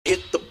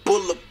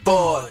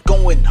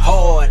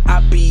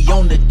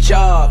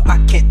job, I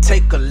can't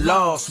take a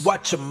loss.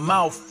 Watch your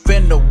mouth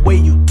and the way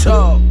you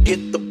talk.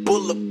 Get the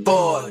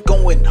boulevard,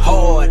 going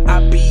hard.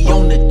 I be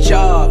on the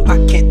job, I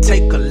can't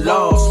take a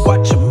loss.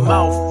 Watch your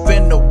mouth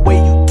and the way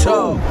you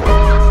talk.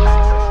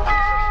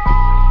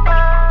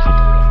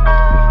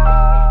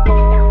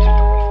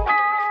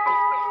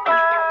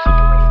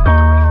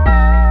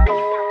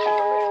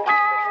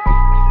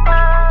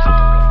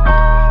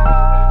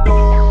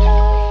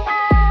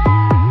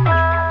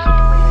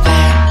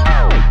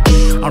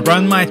 I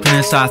run my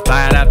tennis, I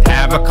thought I'd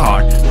have a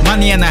car.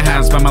 Money in the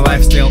house, but my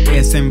life still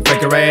isn't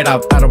figured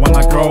out. I don't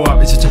wanna grow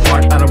up, it's such a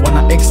part. I don't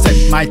wanna accept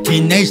my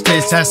teenage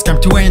days has come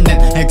to an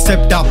end.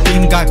 Except that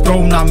being a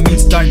grown up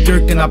means that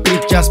you're gonna be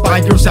just by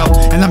yourself.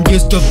 And I'm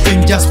used to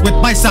being just with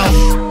myself.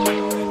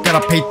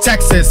 Gotta pay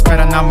taxes, but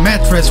on a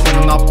mattress with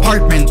an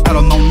apartment. I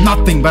don't know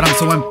nothing, but I'm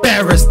so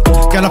embarrassed.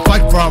 Gotta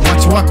fight for what I want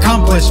to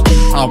accomplish.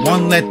 I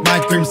won't let my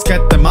dreams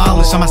get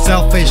demolished. I'm a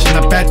selfish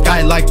and a bad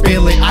guy like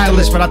Billie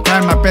Eilish, but I try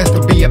my best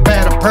to be a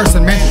better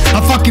person, man. I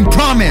fucking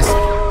promise.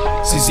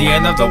 Since the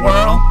end of the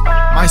world,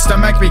 my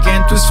stomach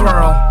began to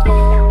swirl.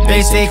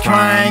 They say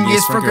crying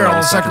is for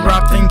girls. I grew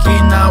up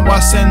thinking I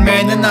wasn't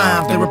man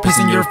enough. They were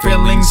pissing your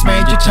feelings,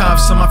 made you tough.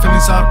 So my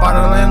feelings are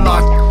bottled and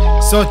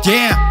locked. So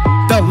yeah,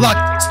 the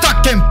luck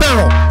stuck in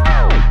barrel.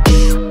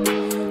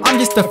 I'm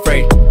just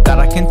afraid that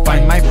I can't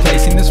find my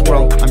place in this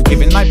world. I'm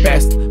giving my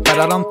best, but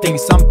I don't think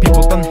some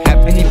people don't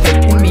have any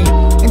faith in me.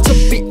 And to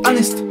be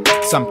honest,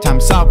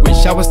 sometimes I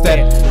wish I was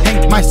dead.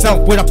 Hang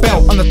myself with a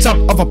bell on the top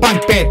of a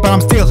bunk bed, but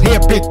I'm still here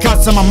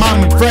because of my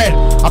mom and Fred.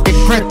 I've been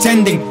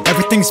pretending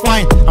everything's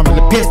fine. I'm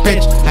really pissed,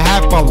 bitch. I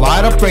have a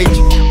lot of rage.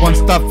 Won't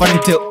stop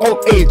fighting till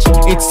old age.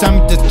 It's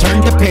time to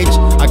turn the page.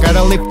 I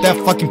gotta leave that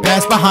fucking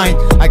past behind.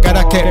 I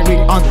gotta carry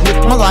on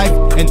with my life,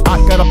 and I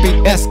gotta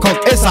be as cold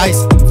as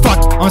ice. Fuck,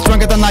 I'm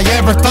stronger than I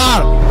ever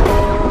thought.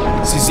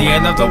 Since the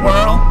end of the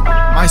world,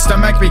 my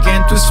stomach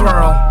began to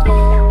swirl.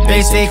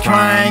 They say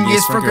crying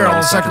is for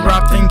girls. I grew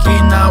up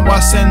thinking I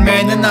wasn't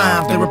man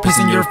enough. They were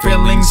pissing your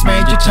feelings,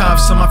 made you tough.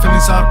 So my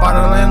feelings are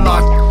bottled and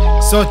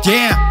locked. So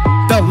yeah,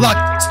 the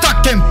luck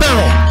stuck in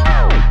barrel.